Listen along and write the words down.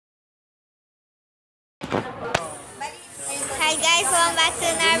guys, welcome back to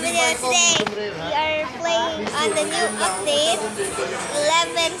another video. Today we are playing on the new update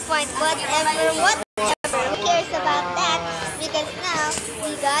 11 point whatever. Who cares about that? Because now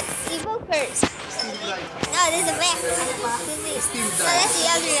we got evokers. No, this is a back. No, that's the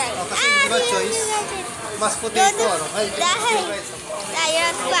other right. Mas potato, ano? You're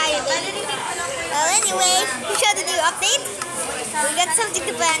not quiet. Well, anyway, to show the new update, we got something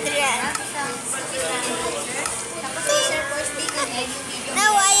to put on the run.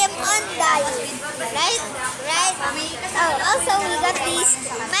 Now I am on diet, right? Oh, also we got these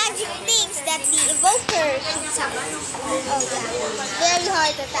magic things that the evoker shoots out. Oh yeah, very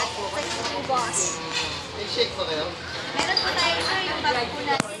hard to attack. Like the boss.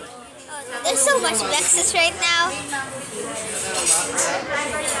 There's so much Vexes right now.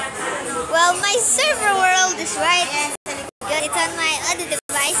 Well, my server world is right. It's on my other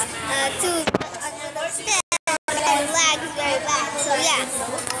device to understand. The lag is very bad. So yeah.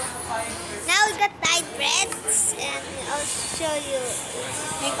 Now we got dyed breads, and I'll show you.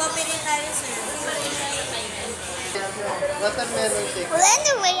 Well,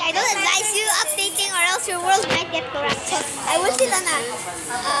 anyway, I don't advise you updating, or else your world might get corrupt. So I was still on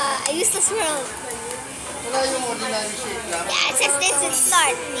a useless world. Yeah, it says this at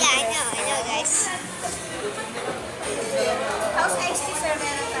start. Yeah, I know, guys. How's iced tea, sir?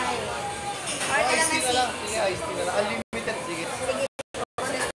 Meron tayo. Order lang na tea. Unlimited, sige.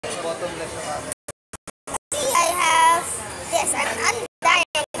 Bottomless na kami. See, I have... Yes, I'm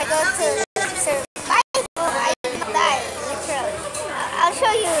undying. If I go to survival, I will die, literally. I'll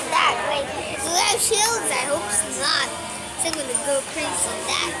show you that. Wait, do I have shields? I hope not. So I'm gonna go crazy on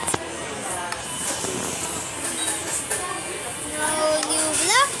that. No new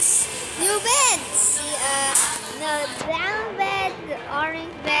blocks, new beds. No brown bed,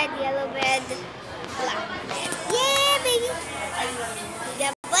 orange bed, yellow bed, black bed. Yeah, baby. We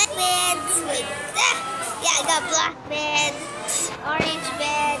got black beds. Wait, yeah, I got black bed, orange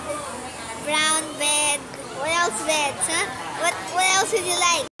bed, brown bed. What else beds, huh? What else would you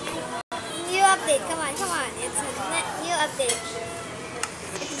like? New update. Come on. It's a new update.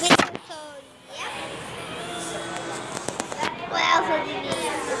 It's big, so yeah. What else would you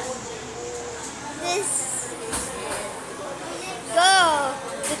need? This. Go!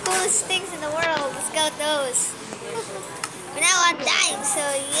 The coolest things in the world. Let's go with those. We're now undying, so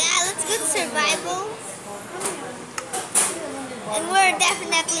yeah, let's go to survival. And we're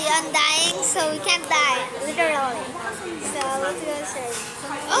definitely undying, so we can't die, literally. So let's go to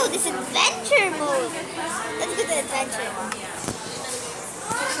survival. Oh, this adventure mode. Let's go to adventure.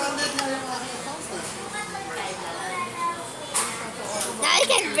 Now I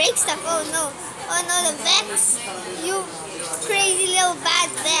can break stuff. Oh no, the Vex. You crazy little bad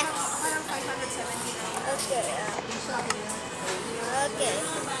Vex. Okay.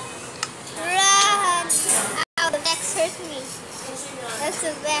 Run! Ow, the Vex hurt me. That's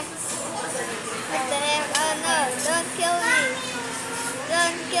a Vex. What the heck? Oh no, don't kill me.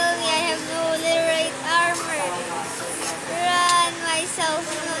 Don't kill me, I have no literate armor. Run myself.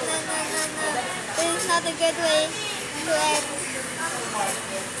 No. This is not a good way to end.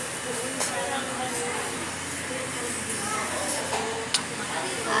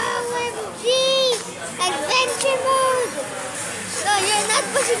 OMG! Adventure mode! No, you're not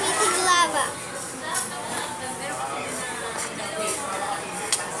pushing me to the lava.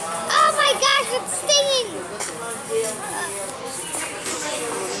 Oh my gosh, it's stinging!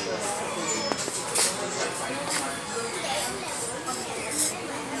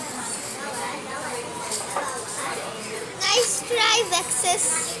 Nice try, Vexus.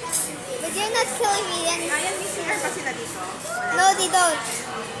 But you're not killing me then. No, they don't.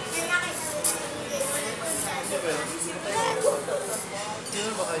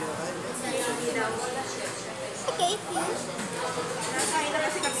 Okay, please.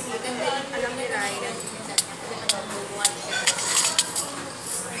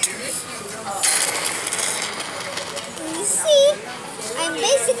 You see, I'm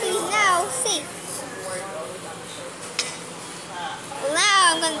basically now safe. Well,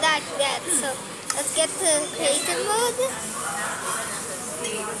 now I'm gonna die to that, so let's get to creative mode.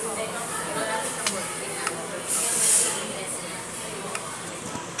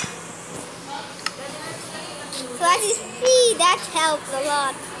 So as you see, that helped a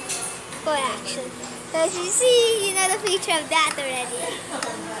lot for action. So as you see, you know the feature of that already.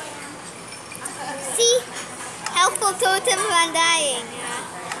 See? Helpful totem for undying.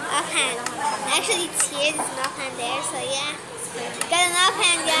 Offhand. Actually, it's here, there's an offhand there, so yeah. Got an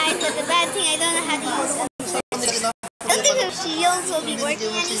offhand, guys, but the bad thing, I don't know how to use it. I don't think I have shield. builds will be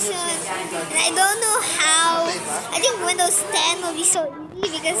working any soon. And I don't know how. I think Windows 10 will be so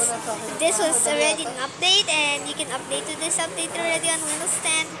easy because this was already an update and you can update to this update already on Windows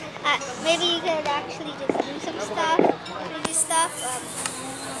 10. Maybe you could actually just do some stuff, new stuff.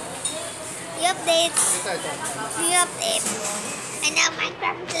 New updates. New update. And now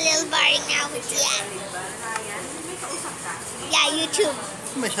Minecraft is a little boring now, but yeah, YouTube.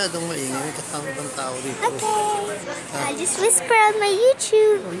 Masyadong maingay. May kasama ibang tao dito. Okay. I'll just whisper on my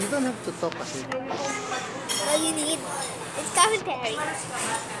YouTube. Oh, you don't have to talk kasi. All you need is commentary. Does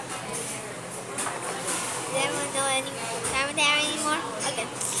anyone know any commentary anymore? Okay.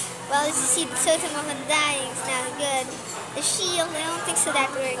 Well, as you see, the totem of undying is not good. The shield, I don't think so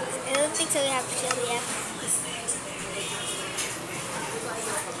that works. I don't think so we have the shield yet.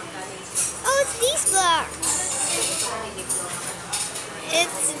 Oh, it's these blocks.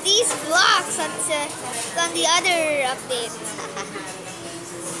 It's these blocks on the other update.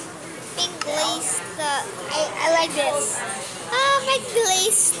 Pink glazed. I like this. My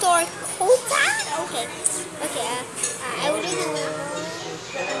glazed store quota. Okay. Okay. I wouldn't know.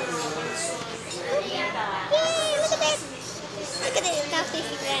 Yay! Look at it. Look at it. It's now 50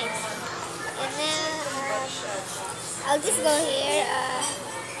 grand. And then I'll just go here.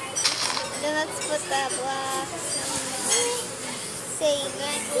 Then let's put the blocks. Saying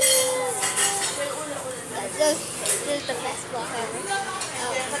that those is the best block ever.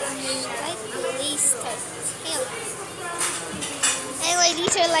 Like least titanium. Anyway,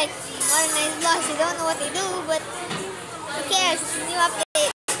 these are like modernized blocks. You don't know what they do, but who cares? It's a new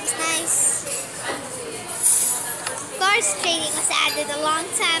update. It's nice. Cars trading was added a long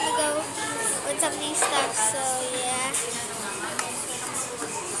time ago with some new stuff, so yeah.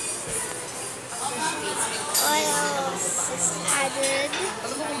 What else is added?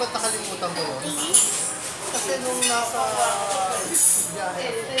 Alam mo kung ba't nakalimutan ko yun? These. Kasi nung nasa biyahe,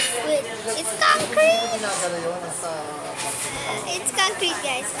 Wait, it's concrete. ginagala yun nasa... It's concrete,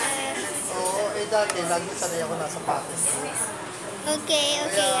 guys. Oo, dati, lagi sanay ako nasa patis. Okay,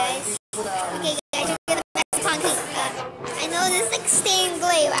 guys. Okay, guys, you're gonna press concrete. I know this is like stained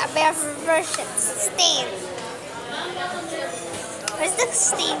glaze, bare versions. Stained. Where's the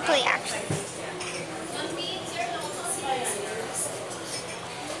stained clay actually?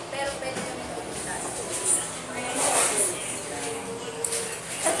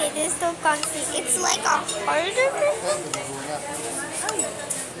 Okay, this is still concrete. It's like a harder version.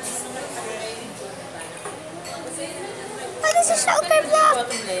 Oh, this is shulker block.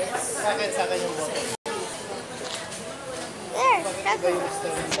 Sa akin yung bottle. There, shulker.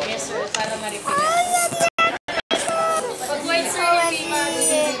 Yes, sir. Para ma-refill. Oh, yeah, Pag white, sir,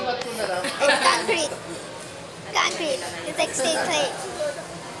 Lipat ko na lang. it's concrete. Concrete. It's like stained clay.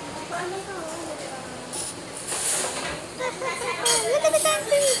 Look at the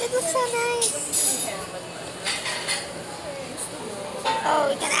concrete. It looks so nice. Oh,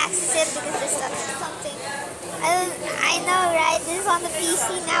 we can access it because this stuff is something. I know, right? This is on the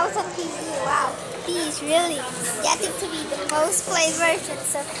PC. Now it's on PC. Wow. These really getting to be the most played version.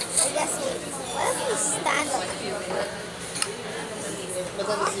 So I guess what if we stand on it?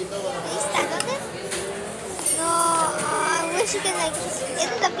 Can you stand on it? No, I wish you can like in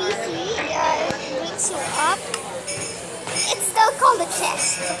the PC. It brings you up. It's still called a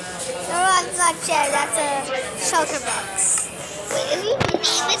chest. No, it's not chair. That's a shelter box. Wait, if you name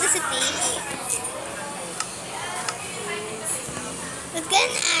it, does it name it? Let's get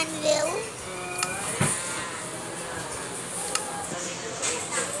an anvil.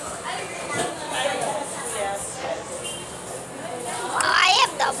 Wow, I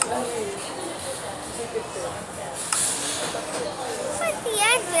have double. Where's the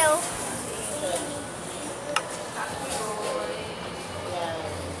anvil?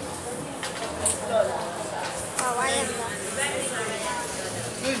 Oh, I have double.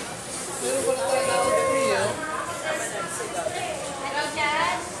 Meron pala tayo na video.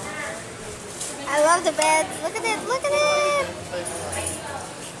 I love the bed. Look at it. Look at it.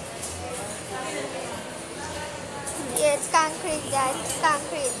 Yeah, it's concrete, guys. It's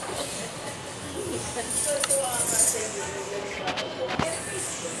concrete.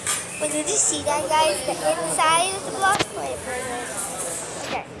 But did you see that, guys? The inside of the block? Wait.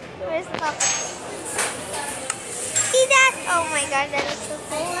 Okay. Where's the block? See that? Oh my god, that looks so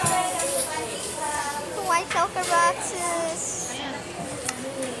cool. The white shulker boxes.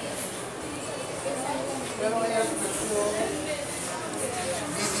 Pero ngayon, video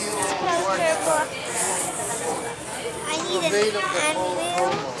Shulker box. I need an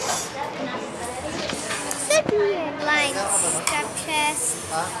anvil. Serpent lines. Scrap chest.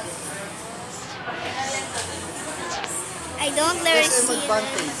 Ha? I don't really SM see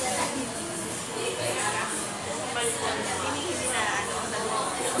advantage.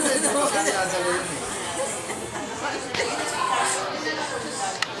 Kasi answer ko yun eh.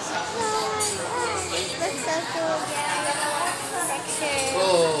 Looks so cool, yeah. Texture.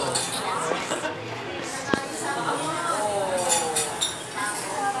 Oh.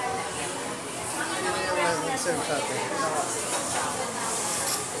 Yun yung nag-serve sa atin.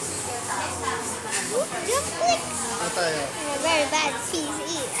 Jump click. Ano tayo? I'm a very bad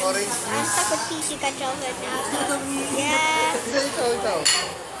PC. Orange I'm stuck with PC controls right now. So, yeah. Hindi, ikaw.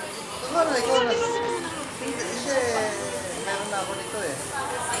 Ikaw na. Hindi, meron na ako nito eh.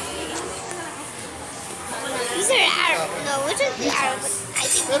 These are arrow. No, which is the arrow? But I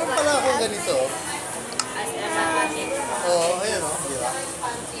think Meron pala akong ganito. Oo, ayan o. Di ba?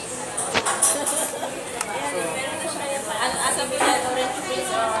 Asa mo yan, orange face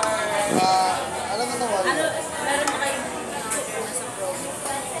or... Alam mo naman. Meron mo kayo.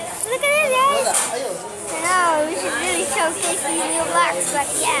 Look at it, guys. Wala, ayun. I know, we should really showcase these new blocks, but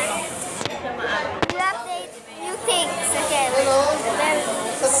yeah. We update new things, okay? Hello.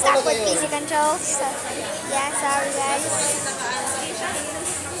 We're stuck with PC controls, so yeah, sorry guys.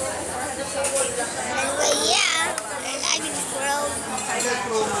 Anyway, yeah, I like this world.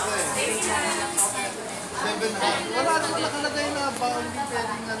 Wala naman nakalagay na baon din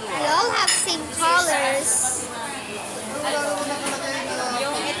pwedeng ano. We all have same colors. Wala naman nakalagay na...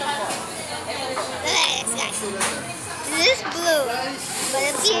 Yung ito po. Look at this, guys. This is blue, but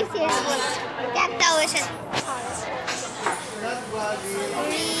the PC is blue. You can't tell which is color. Not body.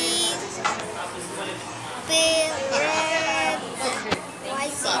 Green, pink, red. Oh, I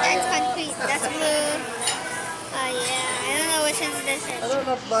see. That's concrete. That's blue. Oh yeah, I don't know which one's this is. Ano,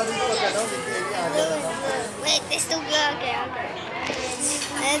 not body pag ano? Blue is blue. Wait, there's still blue. Okay, okay.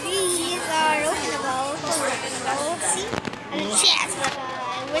 These are openable. Oh, see? And a chest. But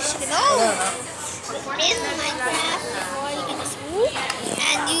I wish you could. Oh! In Minecraft, or you can just whoop,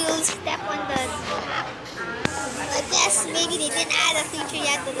 and you'll step on the top. I guess maybe they didn't add a feature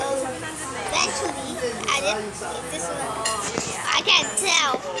yet, but they'll eventually add it. This one, I can't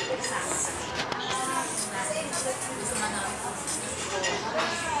tell.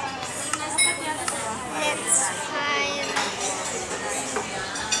 Let's find.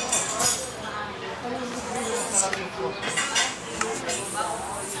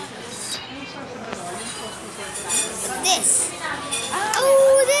 This.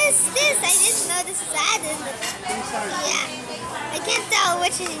 Oh, this. I didn't know this was added, but yeah. I can't tell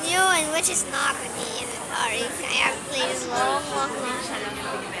which is new and which is not. Sorry, I haven't played in a long time.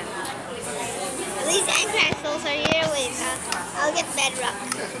 At least anchor souls are here. Wait, I'll get bedrock.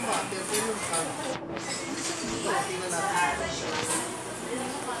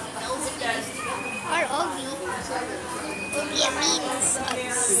 Or Obi. Obi means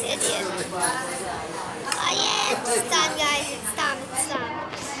obsidian. Oh yeah, it's done guys, it's done.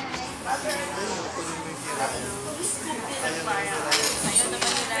 Ayaw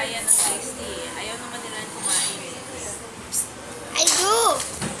naman nila yan ng iced tea. Ayaw naman nila kumain. I do!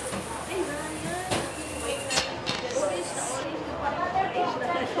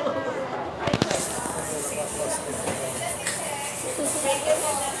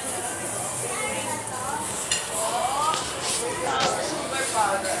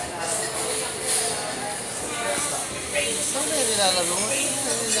 Saan na yung nilalaro mo?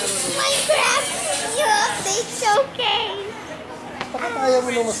 Minecraft! You update showcase! Bakit ayaw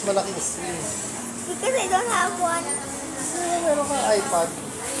mo ng mas malaking screen? Because I don't have one. Meron kang iPad.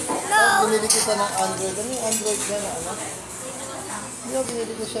 No! Binili kita ng Android. Ano yung Android niya na ano? Hindi ba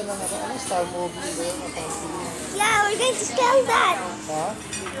binili ko siya ng ano? Star Mobile ba yun? Yeah, we're going to sell that. Ha?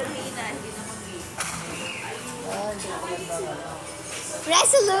 Hindi ko lang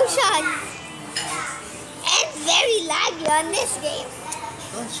Resolution. And very laggy on this game.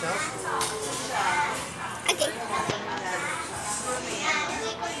 Don't shop. Okay.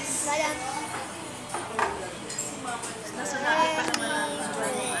 Madam.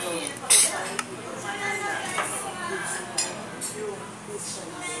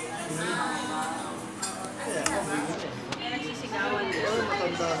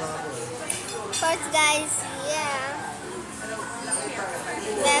 Matanda na ako. First guys, yeah.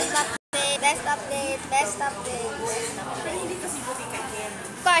 Best update.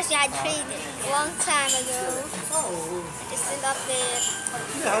 Of course, you had traded a long time ago. Just an update.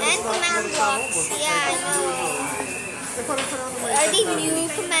 And command blocks. Yeah, I know. Are they new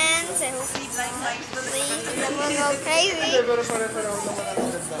commands? I hope please, I'm gonna go crazy. Pero pare-pareho naman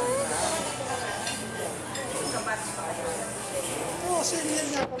ang ganda. Oo, senior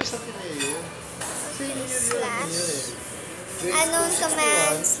nga kami sa Pineo. Senior yun Slash. eh. unknown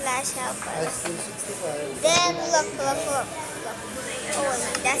command / helper. High School 65. Then look. Oh,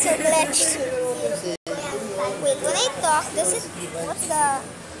 that's a glitch. Wait, when I talk, does it? What's the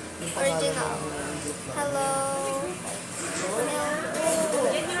original? Hello.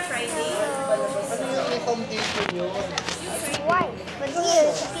 Ano yung foundation yun? White, but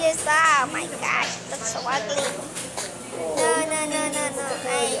here it appears. Oh my gosh, that's so ugly. No.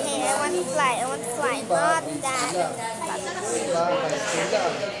 Hey, I want to fly. Not that. Diba? High school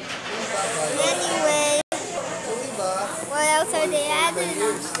lang. Anyway, Diba? what else are they adding?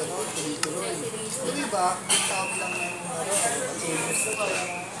 Years, tuloy-tuloy. Diba? Tawag lang ng changes na ba?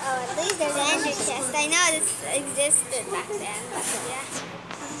 Oh, at least there's an ender chest. I know this existed back then, but yeah.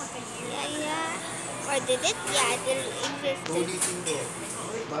 Or did it? Yeah, it existed. Ulitin ko.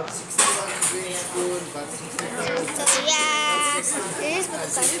 Bat 61 grade school, Bat 64. So yeah, here's the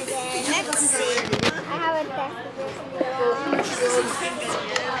question again. Let's see. I haven't tested this in a while.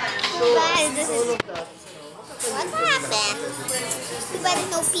 Too bad this is... What happened? Too bad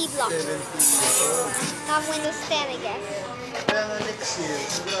no P block. Not Windows 10, I guess. Kaya nga next year,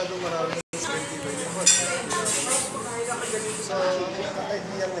 sigurado marami ng 20 So, ang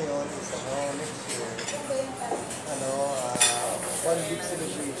idea ngayon is next year, 1 big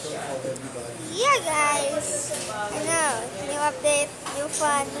celebration for everybody. Yeah, guys. I know. New update, new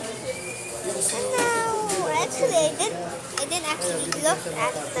fun. I know. Actually, I didn't actually look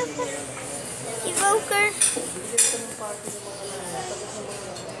at the evoker.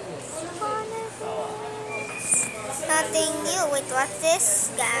 Nothing new. Wait, what's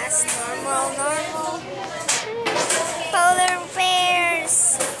this? Gas, normal. Polar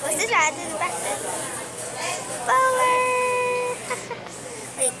bears. Was this added back then? Polar.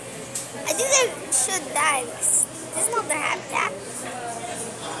 Wait, I think they should die. This is not their habitat.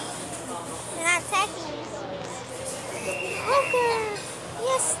 They're not attacking me. Evoker.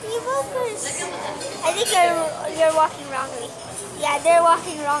 Yes, the evokers. I think you're walking wrongly. Yeah, they're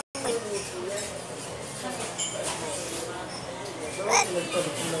walking wrongly.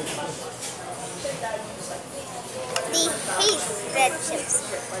 They hate red chips.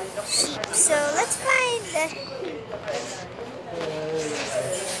 Sheep. So let's find the sheep.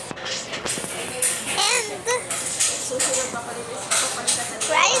 And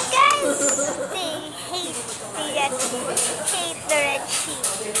right, guys? They hate the red sheep.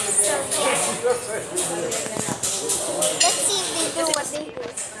 So yeah. Let's see if they do what they do.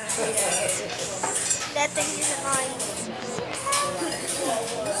 That thing is annoying.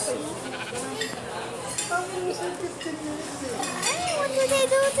 What do they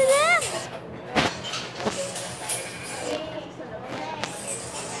do to them?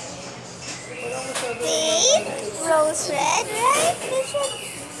 They rose red, right? They should.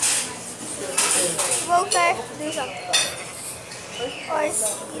 Volker, do something. Or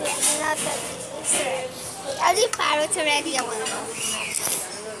not that it's red. Are the parrots already? I want to know.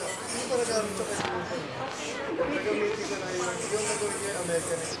 Hindi ko nagamit sa kaibigan. Gagamitin ko na yung nagawin niya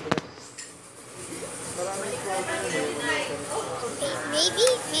American Express. Maraming problem yung American Express.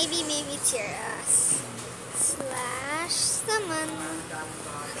 Maybe cheer us. /summon.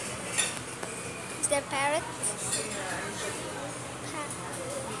 Is there parrot?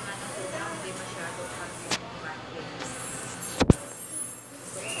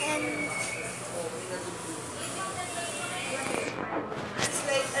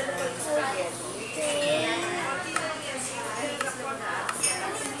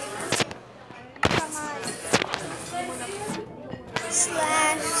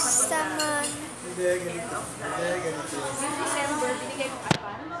 /summon. Hindi, ganito. December, binigay mo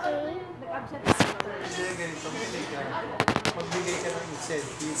advance. Nag-absent ako. Hindi, ganito. Magbigay ka ng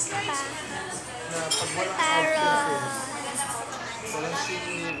incentives na pag walang outsources, walang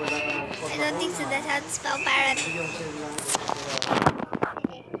city, walang I don't think so. That's how to spell parrot. bigyan mo sila lang.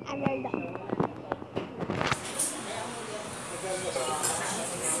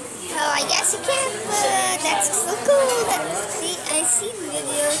 Oh, I guess you can't, but that's so cool. I see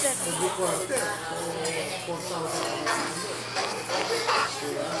videos that...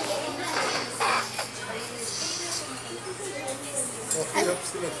 Hirap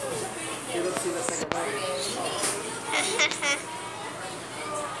sila sa gabay.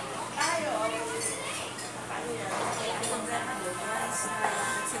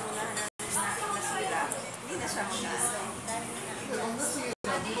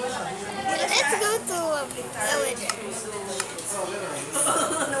 Let's go to a village.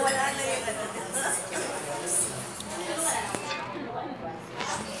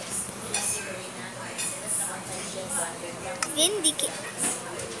 Vindicate.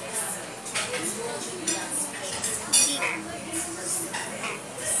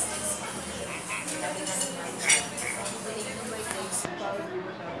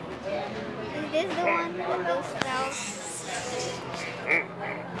 this the one with those smells?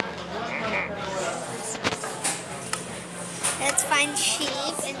 Let's find sheep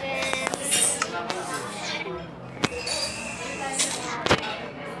and then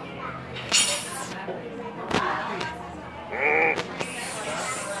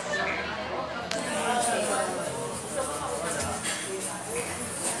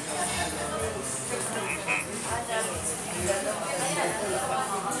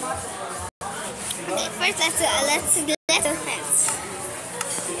okay, first let's do fence.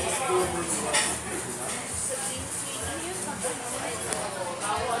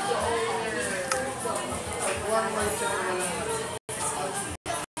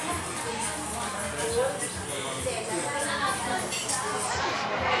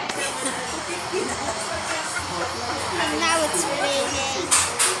 Now it's raining.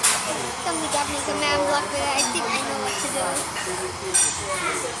 Somebody got me command block, but I think I know what to do.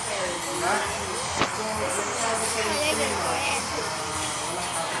 Oh, they're gonna go ahead.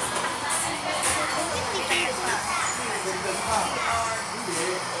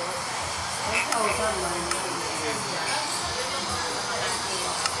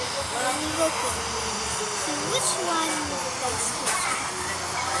 See which one does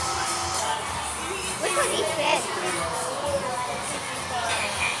which one he fed?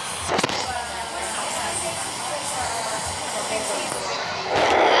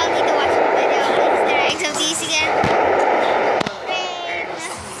 I'll need to watch the video. Easter eggs of these again. Rain,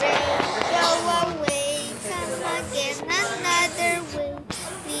 go away, come again another way.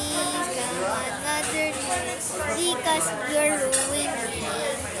 Please come another day, because you're ruining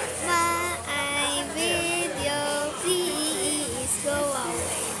my video. Please go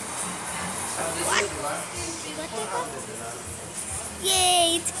away. What?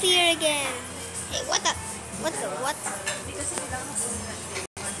 Yay, it's clear again. Hey, what the? What the? What?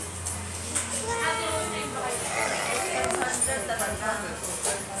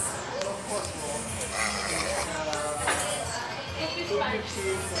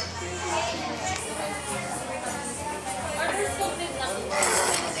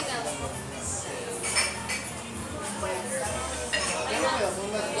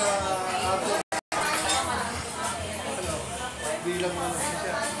 Bilang mo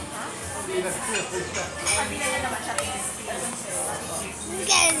siya. Bilang siya.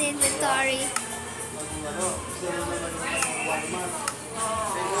 Get an inventory.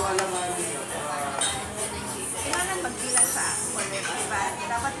 Kailangan magbilang sa forever, diba?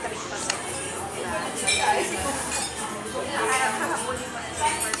 Dapat Christmas sa Nakahabulin mo sa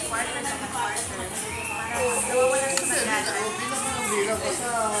first quarter sa quarter. Para nawawalan sa magana. Bilang pa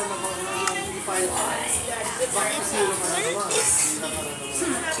sa nakapag-file. Bakit zero ka naman?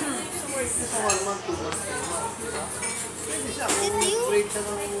 Sa 1 month, 2 months, 3 months. Pwede siya. Kung break siya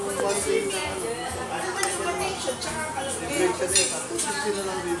ng 1 day na break siya din. Tapos 50 na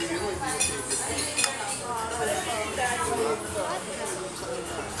lang bibigyan mo.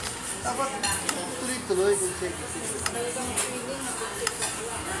 Dapat tuloy-tuloy kung check.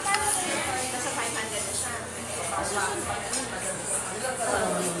 Nasa 500 na siya.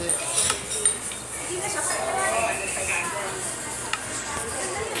 Hindi na siya 500.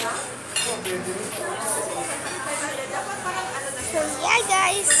 So yeah,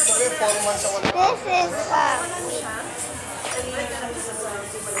 guys, this is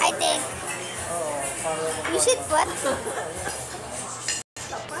I think you should put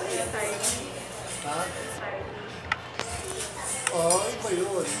Iba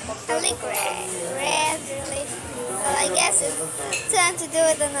yun. I like red really. Well, I guess it's time to do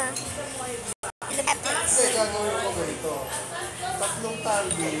it in the bad place. Kasi gagawin ko ganito. Tatlong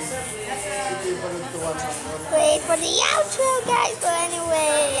tarbi, hindi pa nagtuwan ng Wait for the outro, guys. But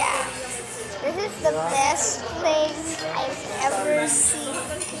anyway, yeah, this is the best place I've ever seen.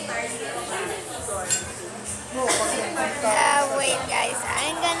 Wait, guys,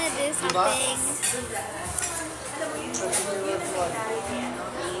 I'm gonna do something.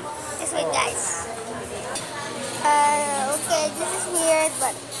 Just wait, guys. Okay, this is weird,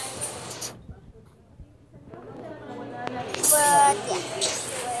 but yeah.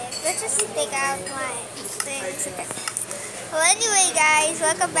 Let's just take out my things. Okay. Well, anyway, guys,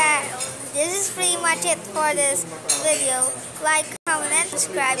 welcome back. This is pretty much it for this video. Like, comment, and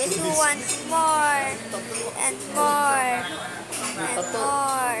subscribe if you want more and more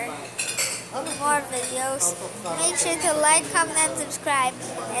and more videos. Make sure to like, comment, and subscribe.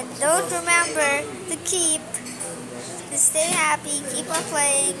 And don't remember to stay happy, keep on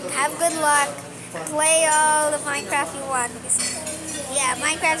playing, have good luck, play all the Minecraft you want. Yeah,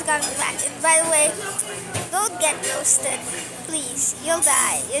 Minecraft's gonna be back. And by the way, don't get roasted. Please, you'll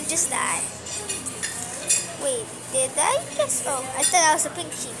die. You'll just die. Wait, did I just? Oh, I thought that was a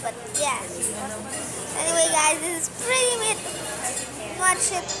pink sheep, but yeah. Anyway, guys, this is pretty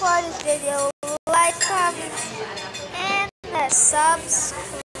much it for this video. Like, comment, and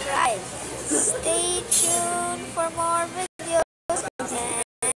subscribe. Stay tuned for more videos. And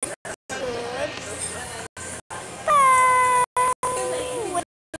goodbye. Wait,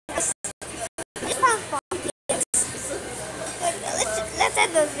 I found pumpkins. Wait, let's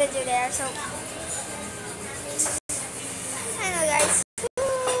end the video there. So, I know, guys.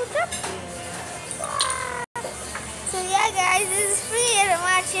 So yeah, guys, this is pretty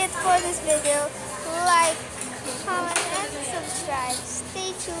much it for this video. Like, comment, and subscribe.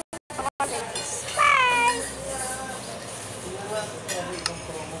 Stay tuned.